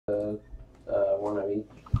each.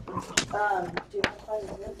 Do you have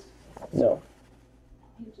 5 minutes? No.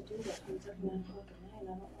 I need to do that. It's like 9 o'clock at night. I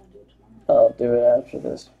don't want to do it tomorrow. I'll do it after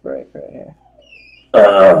this break right here.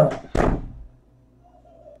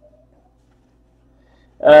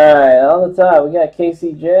 Alright, on the top we got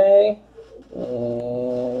KCJ.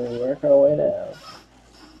 And work our way down.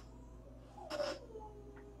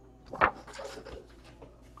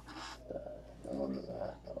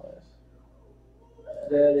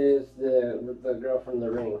 That is the girl from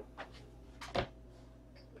The Ring.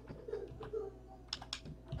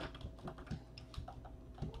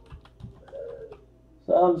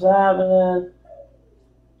 Something's happening.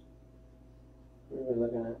 What are we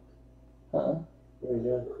looking at? Huh? What are you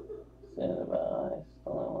doing? Standing by ice.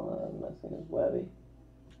 The only one that I'm missing is Webby.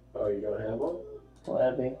 Oh, you don't have one?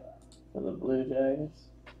 Webby for the Blue Jackets.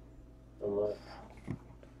 How much?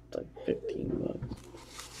 It's like $15.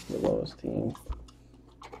 The lowest team.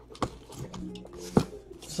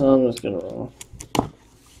 So I'm just gonna roll. I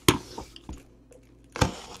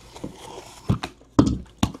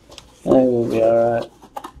think we'll be alright.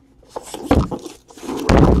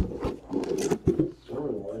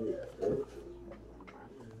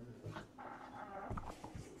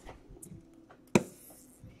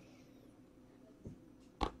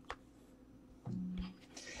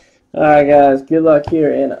 Alright guys, good luck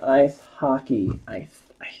here in ice hockey. Ice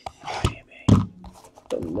baby.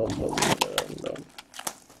 Dum, dum, dum, dum, dum.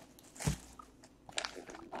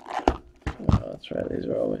 Oh, that's right, these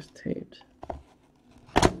are always taped.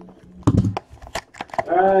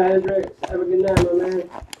 Alright, Hendrix, have a good night, my man.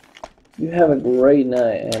 You have a great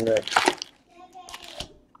night, Hendrik.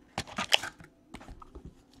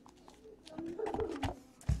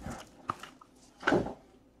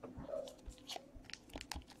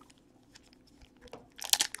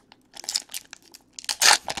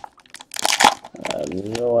 I have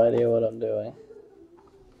no idea what I'm doing.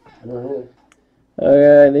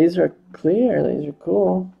 Okay, these are clear. These are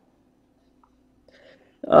cool.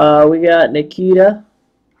 We got Nikita.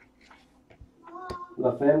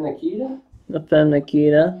 La Femme Nikita? La Femme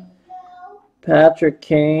Nikita. Patrick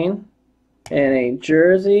Kane. And a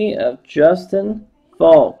jersey of Justin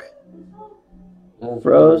Falk.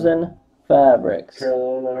 Frozen Fabrics.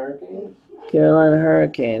 Carolina Hurricanes? Carolina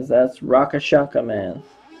Hurricanes. That's Rakashaka Man.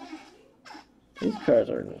 These cards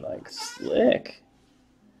are like slick.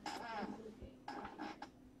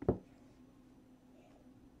 I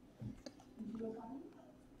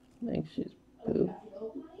think she's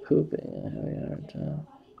pooping. I'm having a hard time.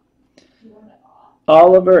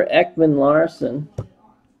 Oliver Ekman Larson.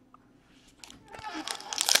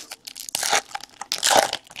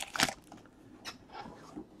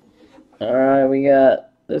 Alright, we got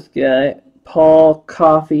this guy, Paul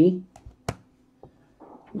Coffey.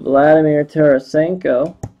 Vladimir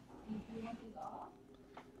Tarasenko.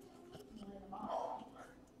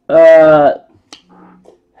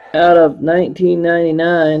 Out of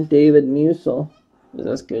 1999, David Musil.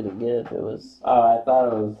 That's good to get if it was. Oh, I thought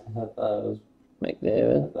it was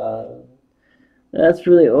McDavid. That's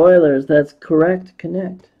for the Oilers. That's Correct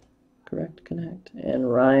Connect. Correct Connect. And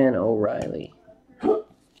Ryan O'Reilly. I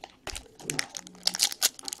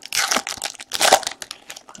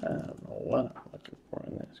don't know what I'm looking for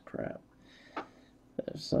in this crap.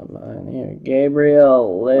 There's something on here.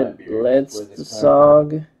 Gabriel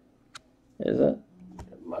Litzsog. Is it?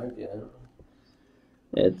 It might be. I don't know.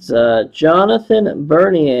 It's Jonathan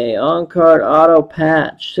Bernier, on-card auto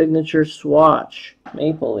patch, signature swatch,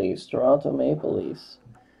 Maple Leafs, Toronto Maple Leafs.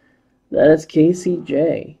 That is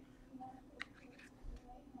KCJ.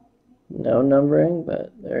 No numbering,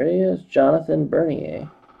 but there he is, Jonathan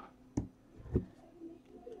Bernier.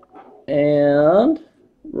 And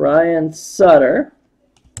Ryan Sutter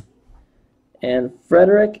and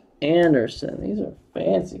Frederick Anderson. These are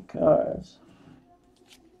fancy cards.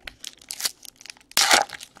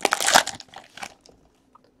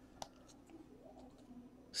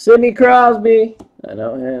 Sidney Crosby. I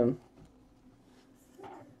know him.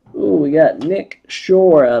 Ooh, we got Nick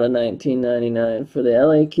Shore out of 1999 for the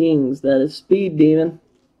LA Kings. That is Speed Demon.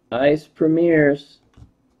 Ice Premieres.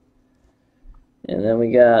 And then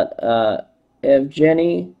we got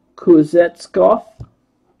Evgeny Kuzetskov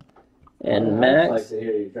and Max. I like to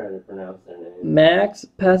hear you trying to pronounce their name. Max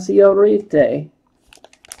Pacioretty.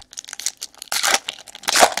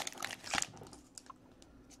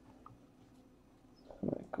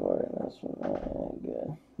 Recording this one. Alright,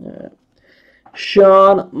 good. Alright.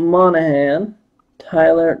 Sean Monahan,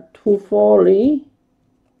 Tyler Toffoli,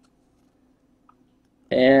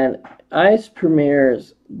 and Ice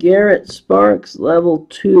Premieres Garrett Sparks level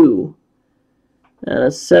 2 at a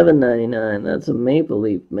 $7.99. That's a Maple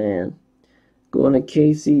Leaf man. Going to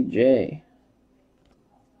KCJ.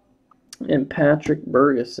 And Patrick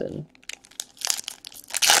Bergeson.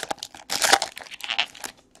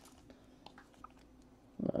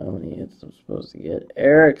 How many hits I'm supposed to get?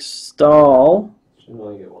 Eric Stahl. Should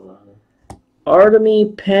only get one on there.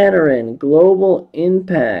 Artemi Panarin, Global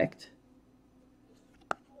Impact.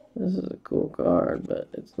 This is a cool card, but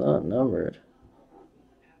it's not numbered.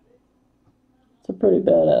 It's a pretty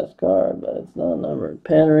badass card, but it's not numbered.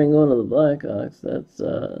 Panarin going to the Blackhawks. That's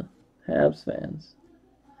Habs fans.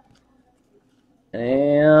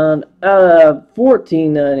 And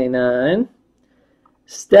 $14.99,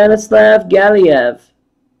 Stanislav Galiev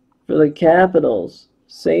for the Capitals.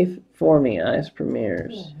 Safe for me, Ice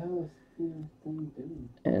Premiers. What the hell is this thing doing?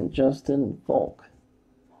 And Justin Falk.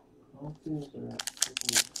 All things are at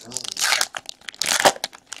freaking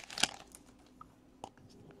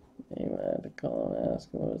You might have to call and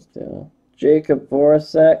ask him what it's doing. Jacob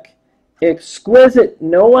Voracek. Exquisite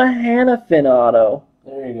Noah Hannafin auto.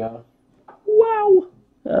 There you go. Wow.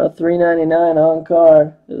 $3.99 on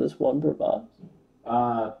card. Is this one per box?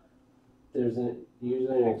 There's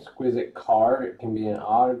usually an exquisite card. It can be an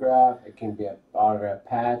autograph. It can be an autograph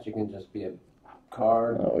patch. It can just be a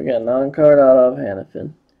card. Oh, we got non-card auto of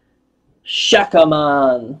Hannafin.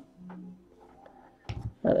 Shakaman.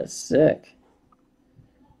 That is sick.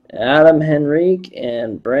 Adam Henrique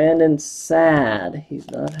and Brandon Sad. He's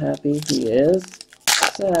not happy. He is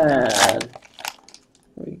sad.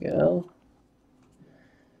 There we go.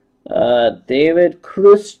 David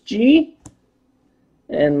Krusty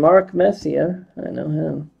and Mark Messier. I know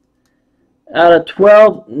him. Out of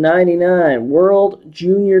 $12.99, World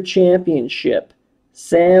Junior Championship,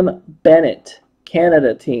 Sam Bennett,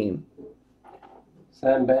 Canada team.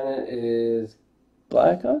 Sam Bennett is...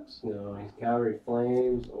 Blackhawks? No, he's Calgary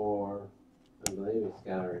Flames, or I believe he's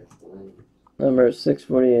Calgary Flames. Number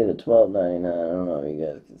 648 to $12.99. I don't know if you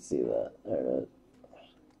guys can see that. There it is.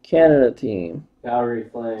 Canada team. Calgary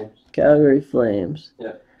Flames. Calgary Flames.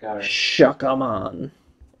 Yep, Calgary. Shakaman.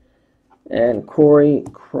 And Corey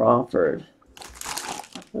Crawford.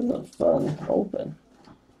 This is a fun open.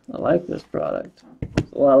 I like this product.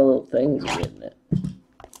 There's a lot of little things you get in it.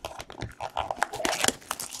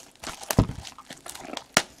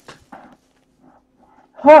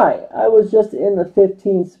 Hi, I was just in the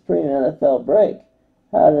 15th Supreme NFL break.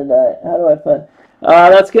 How do I find?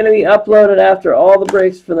 That's going to be uploaded after all the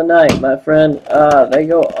breaks for the night, my friend. They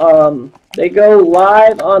go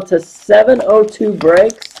live onto 702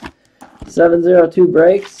 breaks, 702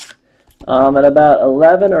 breaks, at about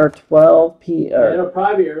 11 or 12 p.m. It'll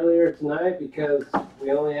probably be earlier tonight because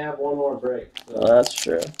we only have one more break. So. Well, that's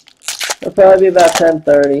true. It'll probably be about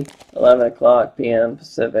 10:30, 11 o'clock p.m.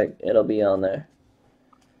 Pacific. It'll be on there.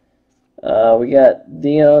 We got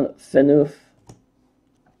Dion Phaneuf,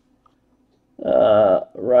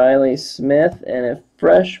 Riley Smith, and a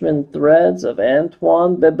freshman threads of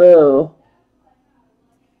Antoine Bebo.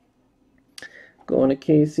 Going to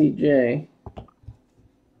KCJ.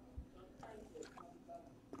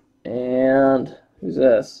 And who's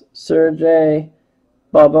this? Sergei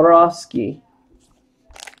Bobrovsky.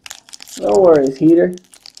 No worries, Heater.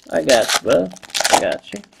 I got you, bud. I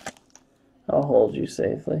got you. I'll hold you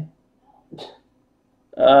safely.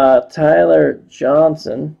 Tyler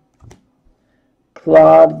Johnson,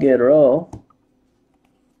 Claude Giroux,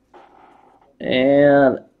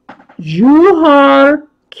 and Juhar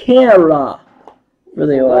Kara for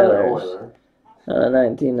the Oilers.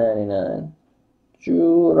 1999.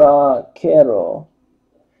 Juhar Kara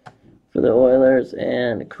for the Oilers,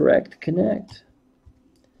 and Correct Connect.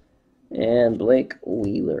 And Blake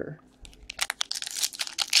Wheeler.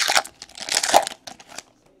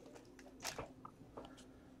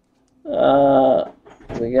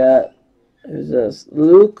 We got, who's this?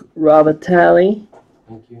 Luke Robitaille.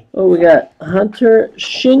 Thank you. Oh, we got Hunter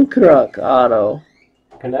Shinkruk auto.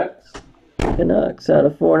 Canucks out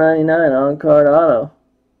of $4.99 on card auto.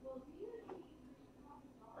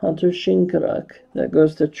 Hunter Shinkruk. That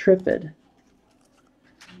goes to Trippid.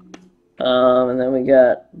 And then we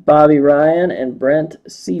got Bobby Ryan and Brent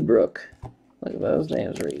Seabrook. Look, those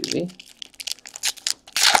names are easy.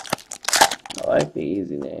 I like the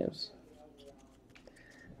easy names.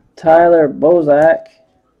 Tyler Bozak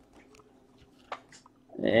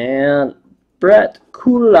and Brett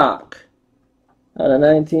Kulak out of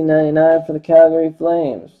 $19.99 for the Calgary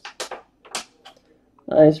Flames.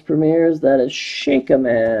 Nice premieres. That is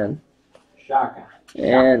Shakaman. Shaka.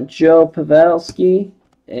 And Joe Pavelski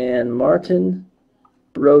and Martin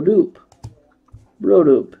Brodup.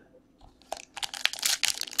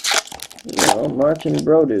 Martin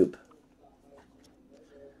Brodup.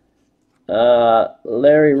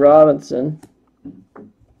 Larry Robinson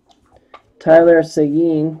Tyler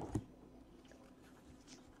Seguin.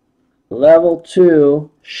 Level 2,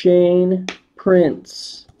 Shane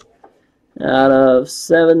Prince. Out of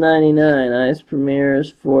 $7.99. Ice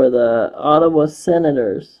premieres for the Ottawa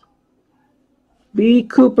Senators. B.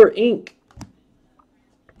 Cooper Inc.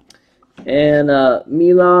 And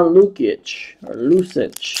Milan Lucic, or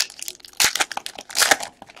Lucic.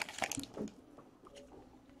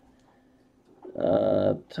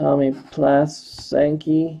 Tommy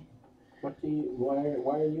Plasanki. Why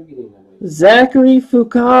are you getting that? Zachary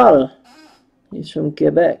Foucault. He's from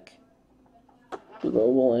Quebec.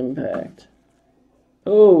 Global Impact.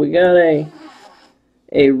 Oh, we got a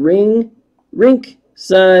rink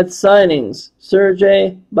side signings.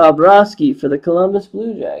 Sergei Bobrovsky for the Columbus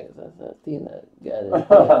Blue Jackets. That's that team that got it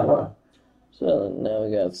before. So now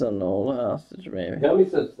we got something to hold hostage, maybe. Gummy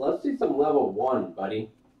says, let's see some level 1, buddy.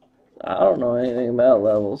 I don't know anything about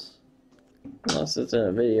levels. Unless it's in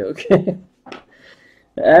a video game.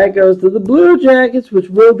 That goes to the Blue Jackets, which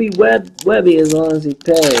will be Webby as long as he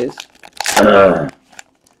pays.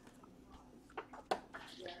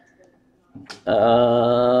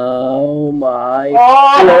 Oh my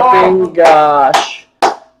flipping gosh.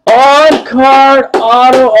 On-card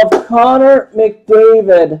auto of Connor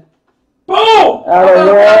McDavid. Boom! Out of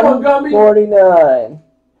 149.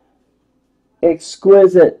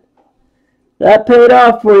 Exquisite. That paid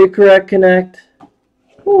off for you, Correct Connect.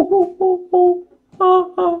 That's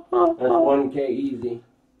 1K easy.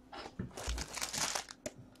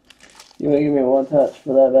 You want to give me one touch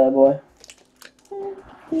for that bad boy?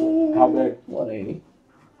 How big? 180.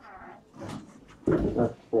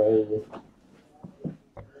 That's crazy.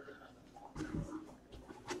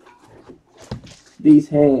 These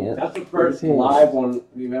hands. That's the first live one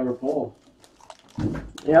we've ever pulled.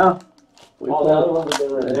 Yeah. All the other ones have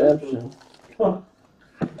been redemption. I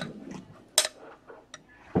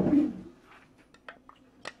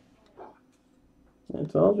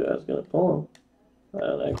told you I was going to pull him.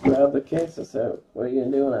 And I grabbed the case and said, what are you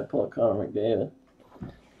going to do when I pull a Connor McDavid?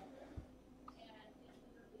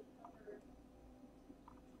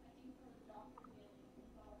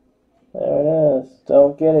 There it is.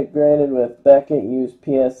 Don't get it graded with Beckett. Use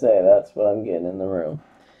PSA. That's what I'm getting in the room.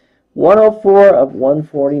 104 of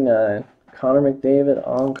 149. Connor McDavid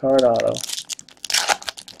on-card auto.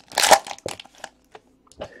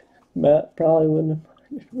 Matt probably wouldn't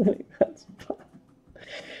have winning that spot.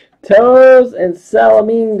 Toes and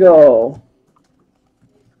Salamingo.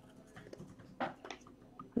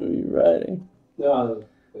 Who are you writing? No,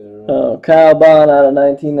 Oh, Kyle Bond out of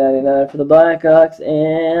 1999 for the Blackhawks,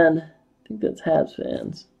 and I think that's Habs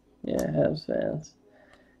fans. Yeah, Habs fans.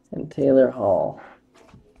 And Taylor Hall.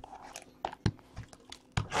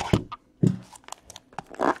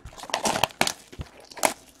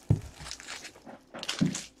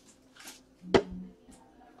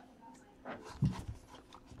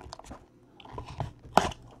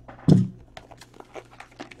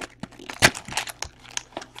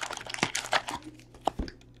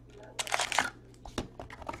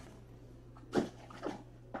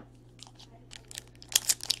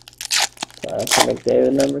 That's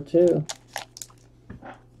McDavid number 2.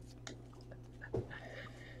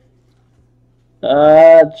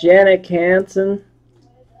 Janik Hansen.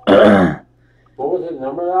 what was his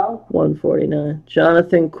number now? 149.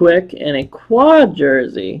 Jonathan Quick and a quad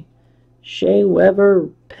jersey. Shea Weber,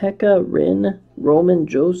 Pekka Rin, Roman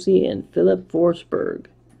Josi, and Philip Forsberg.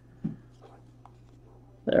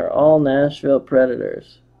 They're all Nashville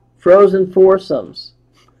Predators. Frozen Foursomes.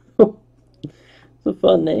 It's a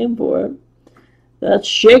fun name for it. That's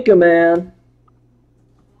Shaker Man.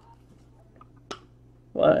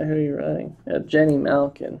 Why? Who are you writing? Jenny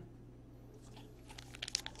Malkin.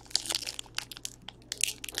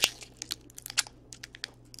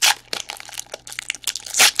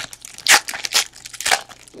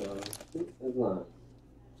 It's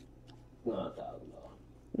not $1,000.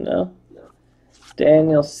 No? No.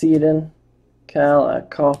 Daniel Seaton. Kyle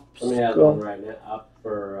Akopsko. Somebody has one right now up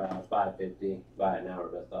for $5.50. Buy it now or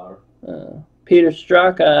best offer. Peter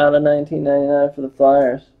Straka out of 1999 for the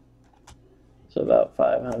Flyers. So about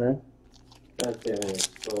 500. That's it.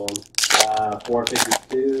 So,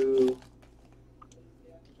 452.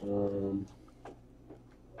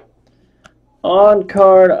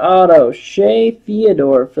 On-card auto, Shea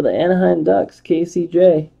Theodore for the Anaheim Ducks,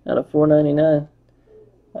 KCJ, out of 499.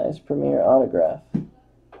 Nice premier autograph.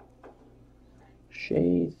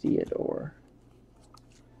 Shea Theodore.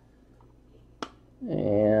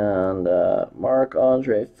 And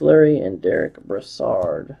Marc-Andre Fleury and Derek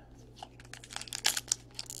Brassard.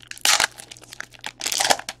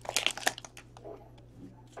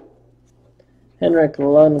 Henrik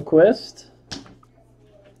Lundqvist.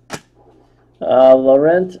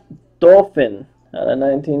 Laurent Dauphin out of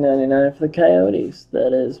 1999 for the Coyotes.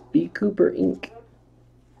 That is B. Cooper Inc.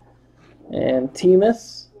 And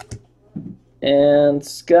Temus and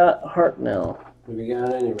Scott Hartnell. Have you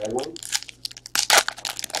got any red ones?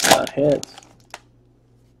 Hits.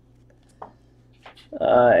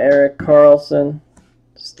 Eric Carlson,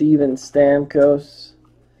 Steven Stamkos.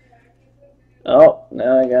 Oh,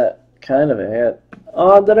 now I got kind of a hit.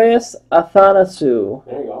 Andres Athanasiou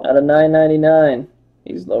There you go. out of 999.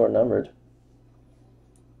 He's lower numbered.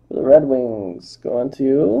 For the Red Wings, going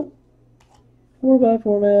to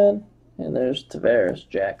 4x4 man. And there's Tavares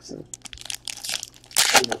Jackson.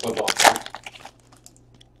 He's a football player.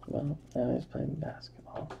 Well, now he's playing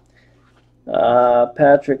basketball.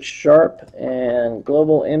 Patrick Sharp and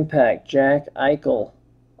Global Impact, Jack Eichel.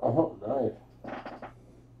 Oh, nice.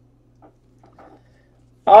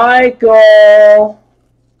 Eichel!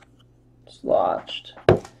 Slotched.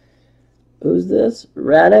 Who's this?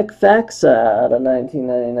 Radek Faksa out of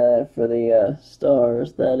 1999 for the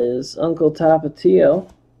Stars. That is Uncle Tapatio.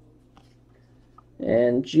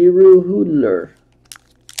 And Giroux Hoodler.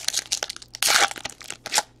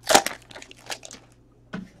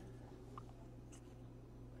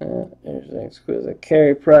 There's an exquisite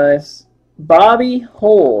Carey Price. Bobby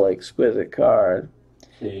Hole exquisite card.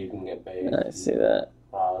 So you can get paid. I see that.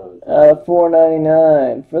 Out Out of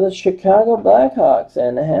 $4.99 for the Chicago Blackhawks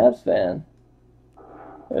and the Habs fan.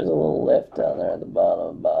 There's a little lift down there at the bottom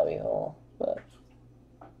of Bobby Hole, but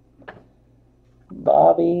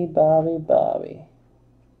Bobby.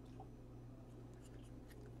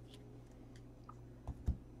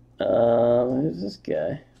 Who's this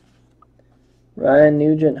guy? Ryan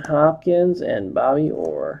Nugent Hopkins and Bobby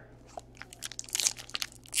Orr.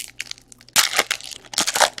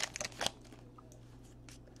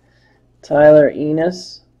 Tyler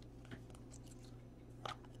Enos.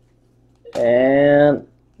 And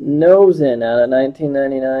Nosen out of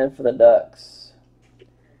 1999 for the Ducks.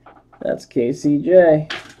 That's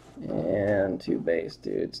KCJ. And two base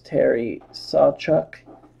dudes. Terry Sawchuk.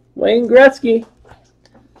 Wayne Gretzky.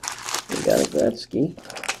 We got a Gretzky.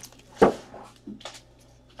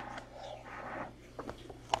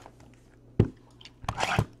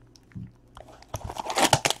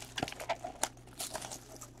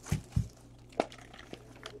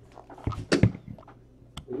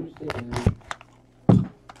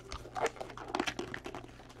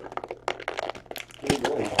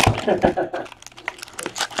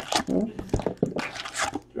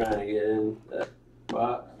 Trying to get in that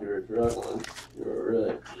box, you were struggling. You were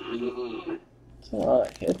really. There's a lot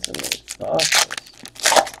of hits in these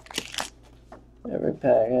boxes. Every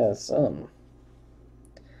pack has some.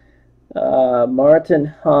 Martin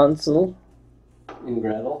Hansel. And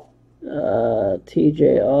Gretel.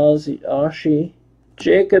 TJ Oshie.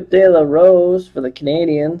 Jacob De La Rose for the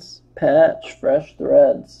Canadians. Patch, Fresh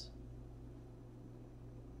Threads.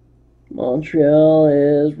 Montreal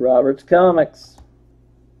is Roberts Comics.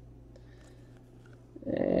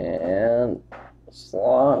 And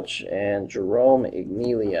Slotch and Jerome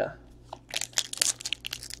Ignelia.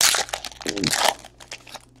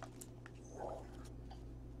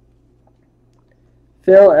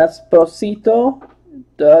 Phil Esposito,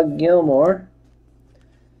 Doug Gilmore.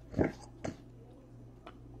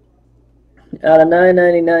 Out of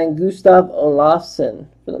 999, Gustav Olafsson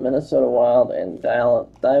for the Minnesota Wild and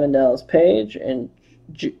Diamond Dallas Page and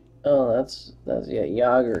that's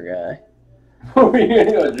Yager guy. Were you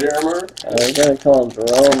gonna go Jermer? I was gonna call him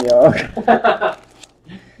Jerome Yager.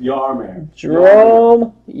 Yarmer.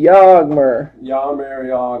 Jerome Yagmer. Yarmer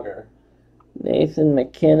Yager. Nathan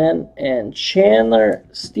McKinnon and Chandler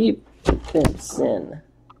Stephenson.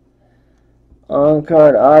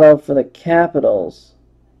 On-card auto for the Capitals.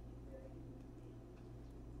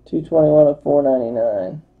 221 of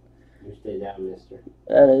 499. You stay down, mister.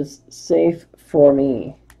 That is safe for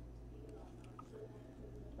me.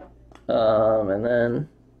 And then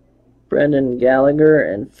Brendan Gallagher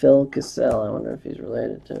and Phil Cassell. I wonder if he's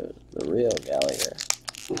related to the real Gallagher.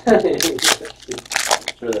 I'm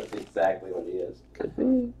sure that's exactly what he is. Could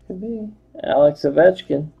be. Alex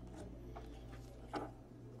Ovechkin.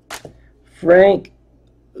 Frank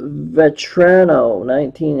Vetrano,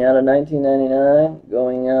 19 out of 1999,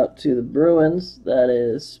 going out to the Bruins. That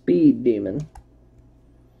is Speed Demon.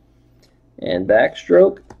 And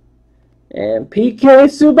Backstroke. And PK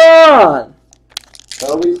Subban!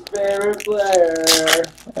 Toby's favorite player.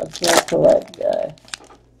 That's my collect guy.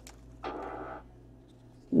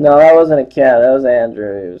 No, that wasn't a cat. That was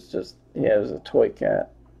Andrew. He was just, it was a toy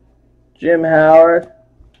cat. Jim Howard.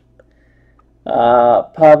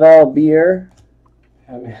 Pavel Beer.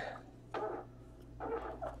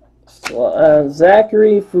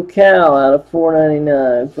 Zachary Foucault out of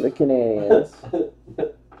 $4.99 for the Canadians.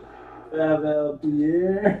 Pavel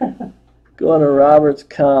Pierre. Going to Roberts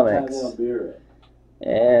Comics. Pavel Pierre.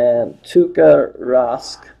 And Tuukka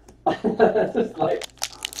Rask. I just like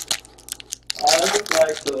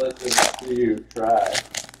to listen to you try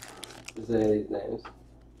to say these names.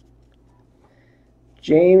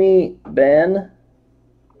 Jamie Benn.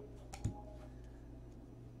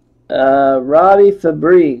 Robbie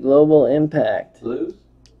Fabry, Global Impact. Blues?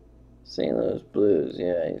 St. Louis Blues,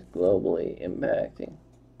 yeah, he's globally impacting.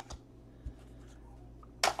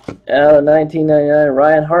 Out of 1999,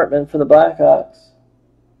 Ryan Hartman for the Blackhawks.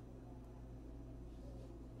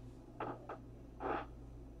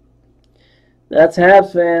 That's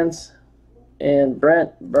Habs fans. And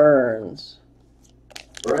Brent Burns.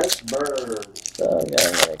 Brent Burns. So I got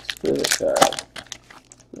an exquisite card.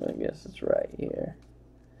 I guess it's right here.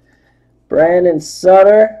 Brandon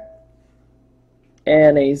Sutter.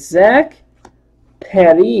 And a Zach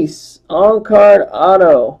Parise on-card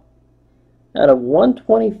auto. Out of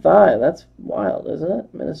 125. That's wild, isn't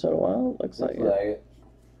it? Minnesota Wild? Looks like it.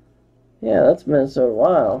 Yeah, that's Minnesota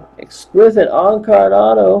Wild. Exquisite on-card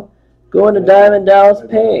auto. Going to Diamond Dallas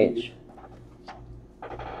Page.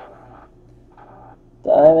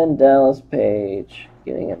 Diamond Dallas Page.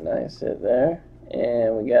 Getting a nice hit there.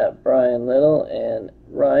 And we got Brian Little and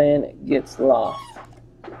Ryan Getzlaf.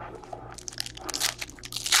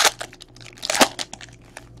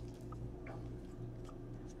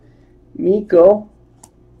 Mikko.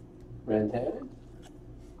 Rantanen?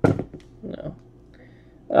 No.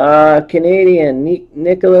 Canadian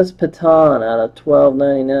Nicholas Paton out of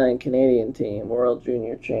 $12.99 Canadian team World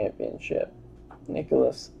Junior Championship.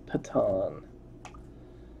 Nicholas Paton.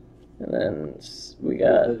 And then we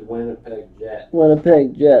got Winnipeg Jets.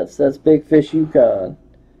 Winnipeg Jets. That's Big Fish Yukon.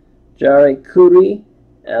 Jari Kurri,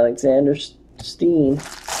 Alexander Steen.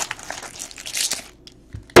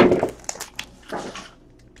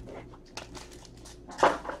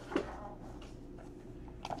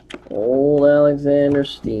 Old Alexander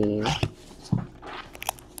Steen.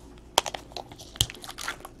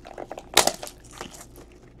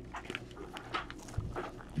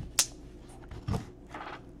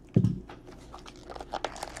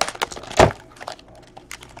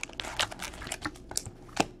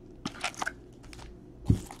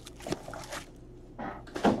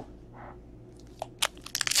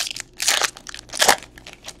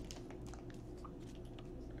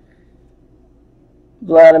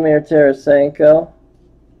 Vladimir Tarasenko,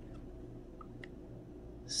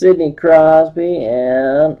 Sidney Crosby,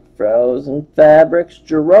 and Frozen Fabrics,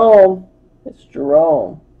 Jerome. It's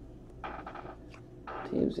Jerome.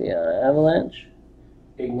 Team's the Avalanche.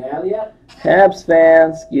 Ignalia? Habs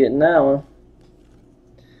fans getting that one.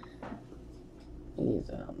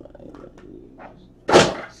 He's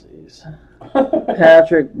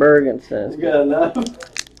Patrick Bergenson. You got enough?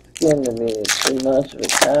 Getting to me too much of a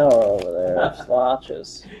tower over there of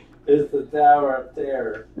splotches. It's the Tower of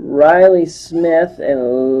Terror. Riley Smith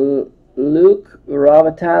and Luke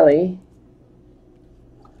Robitaille.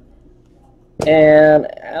 And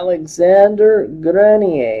Alexander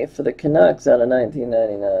Grenier for the Canucks out of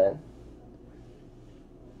 1999.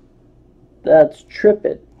 That's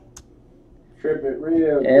Trippett. Trippett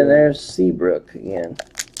Rio. And there's Seabrook again.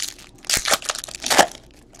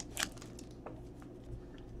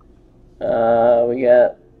 We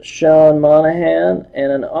got Sean Monahan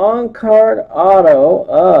and an on-card auto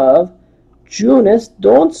of Jonas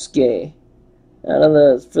Donskey out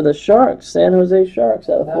of for the Sharks, San Jose Sharks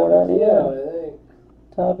out of $4.99.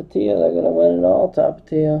 Tapatio, they're gonna win it all.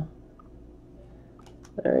 Tapatio.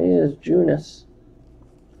 There he is, Jonas.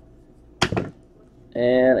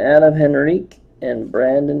 And Adam Henrique and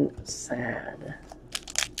Brandon Saad.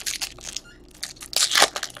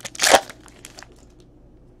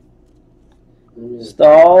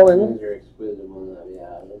 Stalin.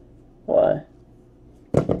 Why?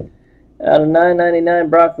 Out of $9.99,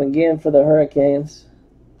 Brock McGinn for the Hurricanes.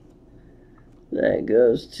 That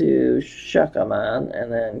goes to Shuckerman,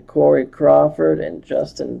 and then Corey Crawford and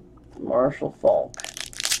Justin Marshall Falk.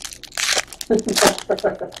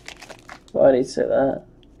 Why did he say that?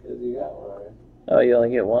 Because you got one. Oh, you only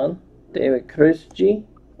get one? David Krejci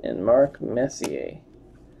and Mark Messier.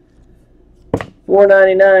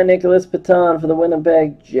 $4.99, Nicholas Paton for the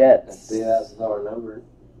Winnipeg Jets. See, that's our number.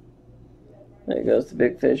 There goes the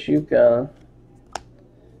Big Fish Yukon.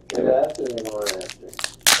 Who else is it going after?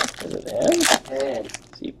 Is it him? Hey,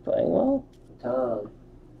 Is he playing well? Tom.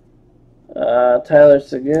 Tyler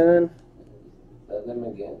Seguin. Is that them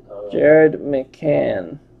again? Jared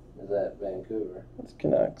McCann. Is that Vancouver? That's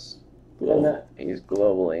Canucks. He's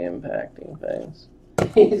globally impacting things.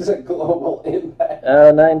 He's a global impact.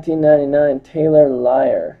 1999, Taylor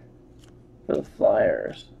Liar for the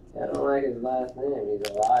Flyers. I don't like his last name. He's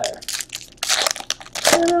a liar.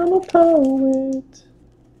 And I'm a poet.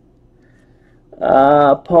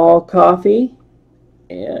 Paul Coffey.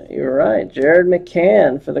 Yeah, you're right. Jared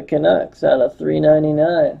McCann for the Canucks out of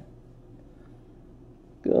 399.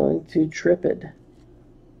 Going to Tripid.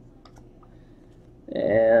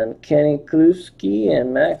 And Kenny Kluski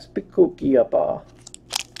and Max Pikokiapa.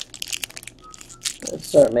 Let's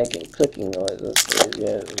start making clicking noises for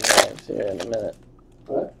these guys here in a minute.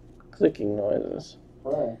 What? Clicking noises.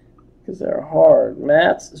 Why? Because they're hard.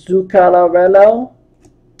 Mats Zuccarello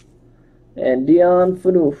and Dion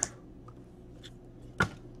Phaneuf.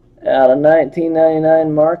 Out of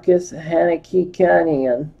 1999, Marcus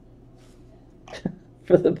Hannicky-Canian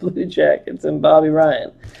for the Blue Jackets and Bobby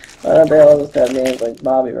Ryan. Why don't they all just have names like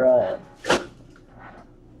Bobby Ryan?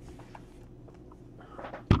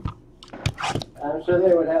 I'm sure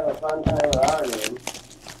they would have a fun time with our name.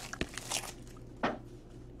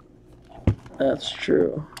 That's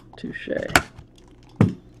true. Touche.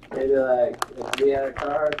 They'd be like, if we had a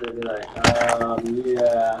card, they'd be like,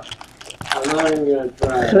 yeah, I'm not even gonna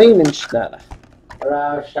try. Klingenstadt.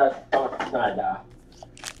 Rashashnada.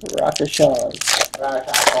 Rakashan.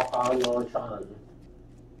 Rashashan.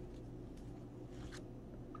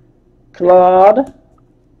 Claude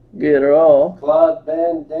Giroux. Claude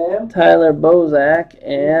Van Damme. Tyler Bozak.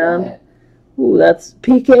 And, ooh, that's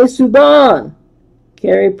PK Subban.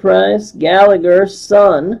 Carey Price, Gallagher's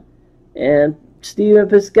son, and Stephen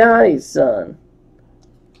Piscotty's son.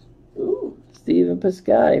 Ooh. Stephen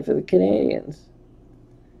Piscotty for the Canadians.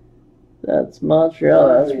 That's Montreal.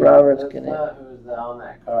 That's Robert's That's Canadian. not who's on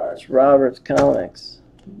that card. It's Robert's Comics.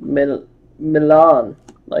 Milan,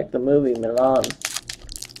 like the movie Milan.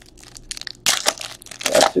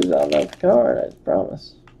 That's who's on that card, I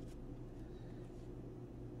promise.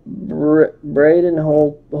 Braden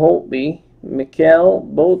Holtby. Mikhail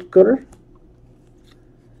Boldcutter.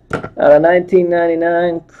 Out of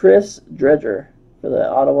 1999, Chris Dredger for the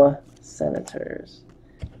Ottawa Senators.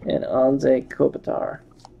 And Anze Kopitar.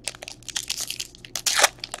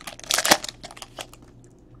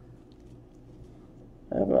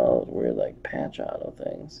 I have all those weird, like, patch auto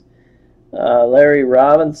things. Larry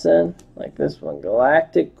Robinson, like this one.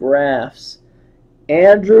 Galactic Graphs.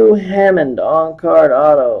 Andrew Hammond, on-card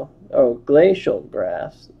auto. Oh, Glacial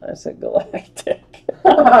Graphs. I said Galactic.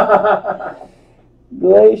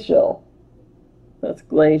 Glacial. That's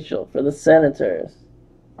Glacial for the Senators.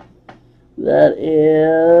 That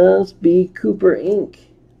is B. Cooper Inc.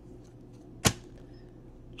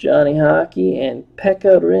 Johnny Hockey and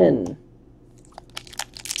Pekka Rin.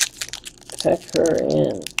 Peck her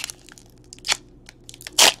in.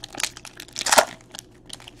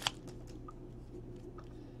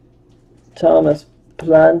 Thomas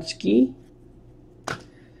Plansky.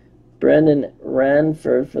 Brendan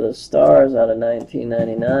Ranford for the Stars out of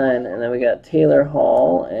 1999. And then we got Taylor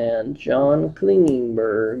Hall and John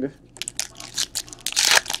Klingenberg.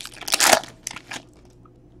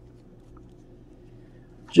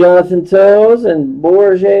 Jonathan Toews and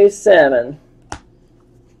Borges Salmon. Is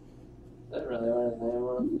that really what his name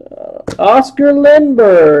was? Oscar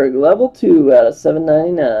Lindbergh, level 2 out of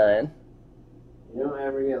 799. You don't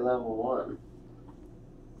ever get level 1.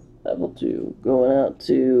 Level 2 going out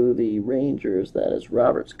to the Rangers. That is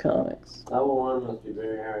Robert's Comics. Level 1 must be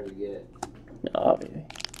very hard to get.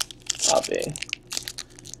 Obvious.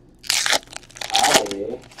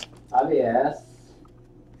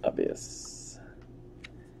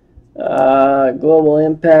 Global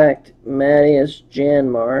Impact, Matthias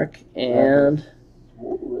Janmark, and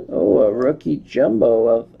a rookie jumbo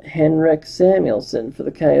of Henrik Samuelsson for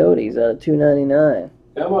the Coyotes out of 299.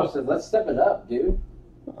 He almost said, let's step it up, dude.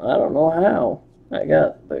 I don't know how. I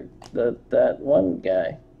got that one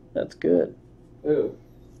guy. That's good. Who?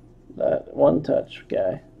 That one-touch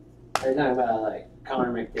guy. Are you talking about, like,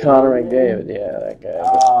 Connor McDavid? Connor McDavid, yeah, that guy.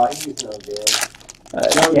 Oh, he's no good. I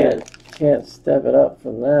can't step it up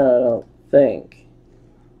from that, I don't think.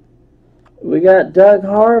 We got Doug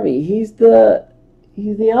Harvey. He's the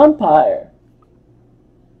umpire.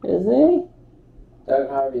 Isn't he? Doug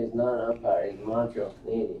Harvey is not an umpire. He's a Montreal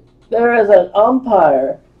Canadian. There is an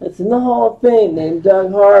umpire that's in the Hall of Fame named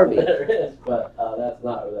Doug Harvey. There is, but that's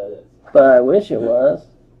not who that is. But I wish it was.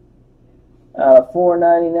 Out of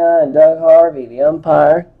 $4.99, Doug Harvey, the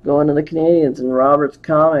umpire, going to the Canadians in Robert's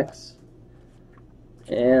Comics.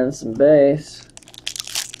 And some base.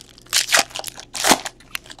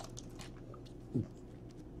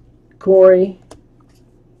 Corey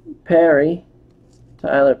Perry,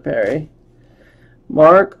 Tyler Perry.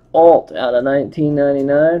 Mark Alt out of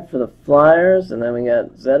 1999 for the Flyers. And then we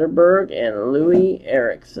got Zetterberg and Louis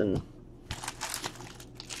Erickson.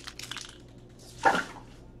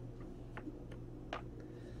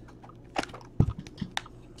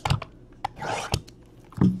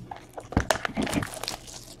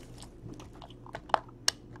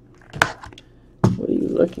 What are you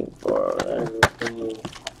looking for over there?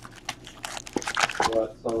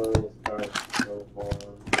 What some of these cards go for.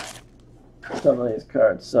 Some of these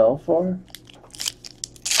cards sell for.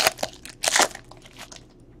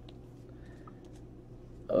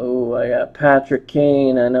 Oh, I got Patrick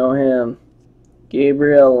Kane. I know him.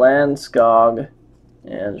 Gabriel Landskog.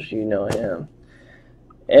 And you know him.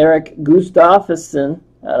 Eric Gustafsson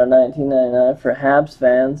out of 1999 for Habs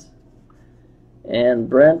fans. And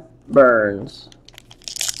Brent Burns.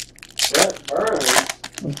 Brent Burns?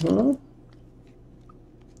 Mm-hmm.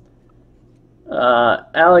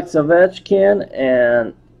 Alex Ovechkin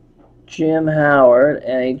and Jim Howard,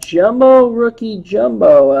 and a jumbo rookie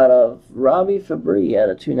jumbo out of Robbie Fabry out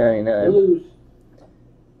of 299. Blues.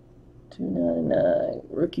 299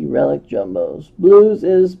 rookie relic jumbos. Blues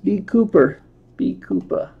is B. Cooper. B.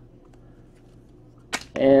 Cooper.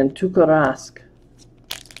 And Tukarask.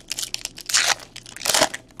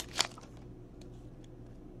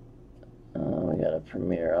 We got a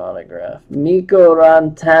premier autograph. Mikko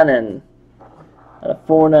Rantanen. At a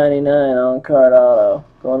 $4.99 on-card auto.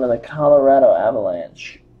 Going to the Colorado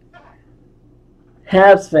Avalanche.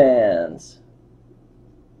 Habs fans.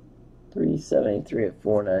 $3.73 at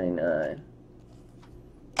 $4.99.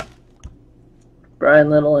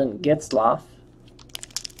 Brian Little and Getzlaff.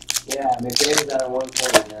 Yeah, McDavid's at a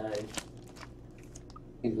 149.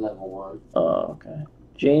 He's level 1. Oh, okay.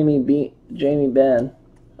 Jamie Benn.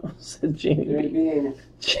 I said Jamie Beans.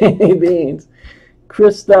 Jamie Beans.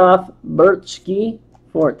 Christoph Bertschke,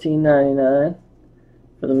 $14.99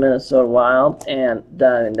 for the Minnesota Wild, and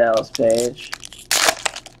Diamond Dallas Page.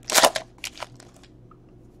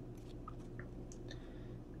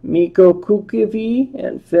 Mikko Kukivi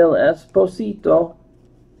and Phil Esposito.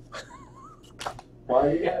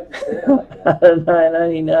 Why do you have to say it like that? Out of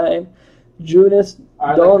 $9.99. Jonas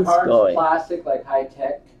Are the cards Donskoy. plastic, like high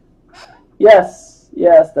tech? Yes,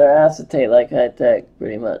 they're acetate like high tech,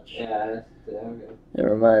 pretty much. Yeah, okay. It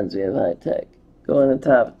reminds me of high tech. Going to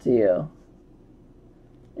Tapatio.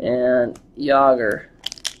 And Yager.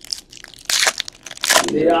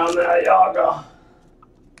 Yaga.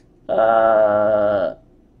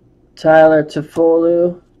 Tyler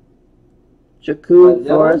Toffoli. Jakub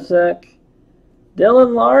Voracek.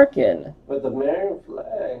 Dylan Larkin. With the American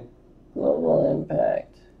flag. Global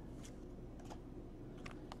Impact.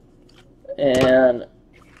 And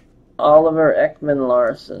Oliver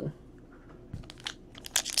Ekman-Larsson.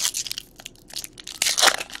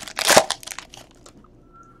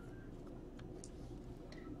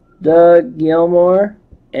 Doug Gilmour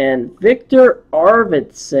and Victor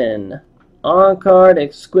Arvidsson. On-card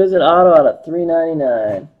exquisite auto out of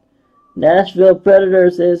 $3.99. Nashville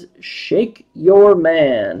Predators is Shake Your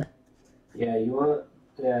Man. Yeah, you want?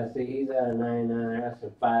 Yeah, see, he's at a 99. They're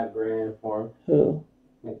asking $5,000 for him. Who?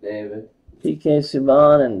 McDavid. PK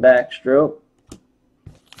Subban and Backstroke.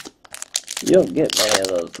 You don't get many of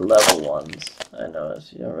those level ones. I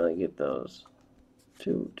notice you don't really get those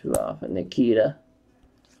too often. Nikita.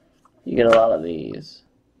 You get a lot of these.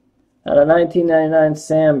 Out of 1999,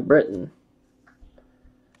 Sam Britton.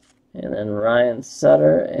 And then Ryan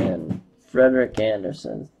Sutter and Frederick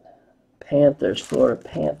Anderson. Florida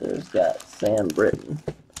Panthers got Sam Britton.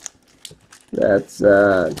 That's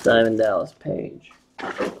Diamond Dallas Page.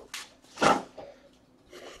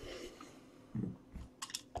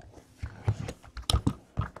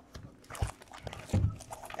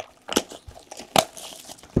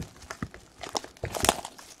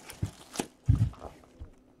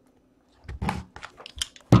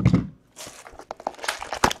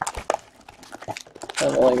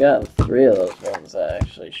 I've only gotten 3 of those ones that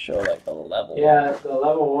actually show like the level. Yeah, the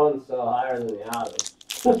level 1's still higher than the autos.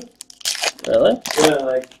 Really? Yeah,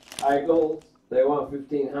 like Eichels, they want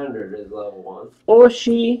 1,500 as level 1.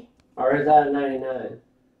 Oshie. Or is that a 99?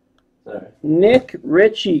 Sorry. Nick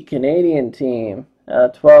Ritchie, Canadian team.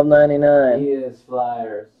 $12.99. He is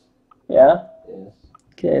Flyers. Yeah? Yes.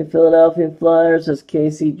 Okay, Philadelphia Flyers is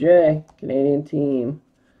KCJ, Canadian team.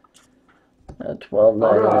 $12.99. Oh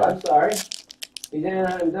no, I'm sorry. He's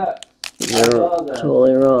Anaheim Ducks. You're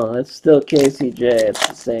totally wrong. It's still KCJ. It's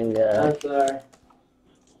the same guy. I'm sorry.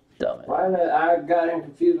 Dumb it. Why did I got him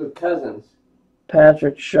confused with Cousins?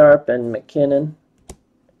 Patrick Sharp and McKinnon.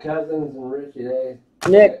 Cousins and Richie,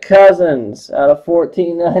 Nick Cousins out of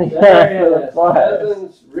 $14.99 for the Flyers.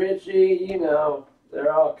 Cousins, Richie, you know,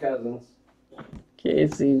 they're all cousins.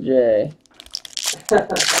 KCJ.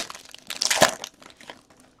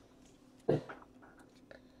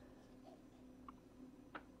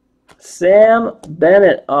 Sam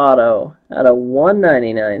Bennett auto out of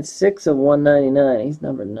 $1.99. 6 of $1.99. He's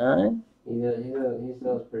number 9. He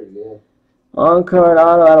sells pretty good. On-card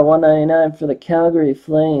auto out of $1.99 for the Calgary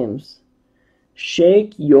Flames.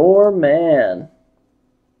 Shake your man.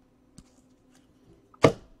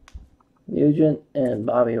 Nugent and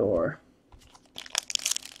Bobby Orr.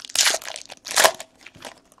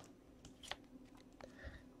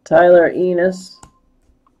 Tyler Enos.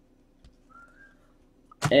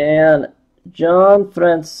 And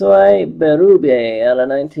Jean-Francois Berube out of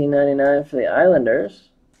 $19.99 for the Islanders.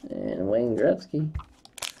 And Wayne Gretzky.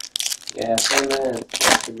 Yeah, 10 minutes.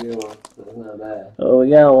 That's a good one. That's not bad. Oh, we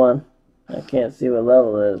got one. I can't see what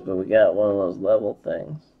level it is, but we got one of those level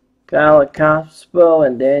things. Kyle Cospo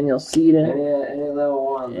and Daniel Seaton. Any level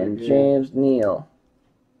 1. And James Neal.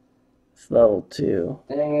 It's level 2.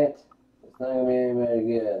 Dang it. It's not going to be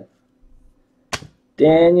anybody good.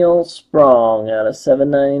 Daniel Sprong out of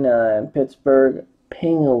 $7.99. Pittsburgh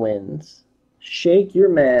Penguins. Shake your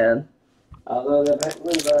man. Although the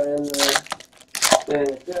Penguins are in the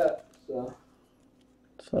Stanley Cup, so.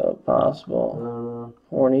 So possible. I don't know.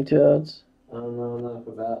 Horny Toads. I don't know enough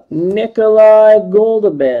about. Nikolai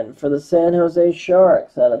Goldobin for the San Jose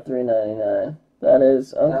Sharks out of $3.99. That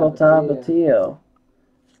is Uncle Tapatio.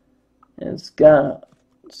 And Scott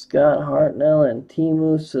Hartnell and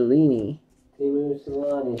Timu Solini.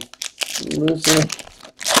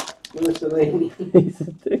 Mussolini. He's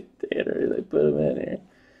a dictator. They put him in here.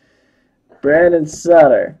 Brandon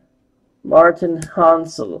Sutter. Martin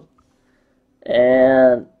Hansel.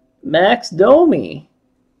 And Max Domi.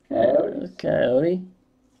 Coyote.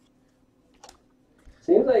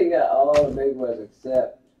 Seems like you got all the big ones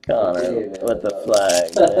except Connor David, with the though.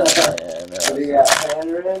 flag. Yeah, So you got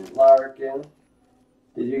Panarin, Larkin.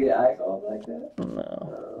 Did you get Eichel like that?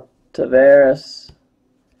 no. Tavares.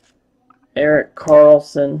 Eric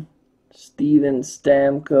Carlson. Steven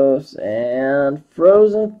Stamkos. And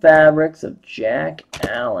Frozen Fabrics of Jack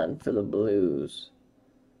Allen for the Blues.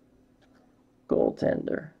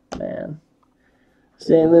 Goaltender, man.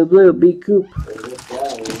 St. Louis Blue, B. Coop. They just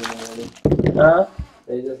got eliminated. Huh?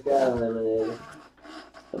 They just got eliminated.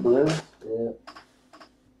 The Blues? Yep.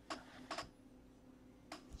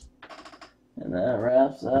 And that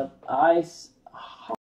wraps up Ice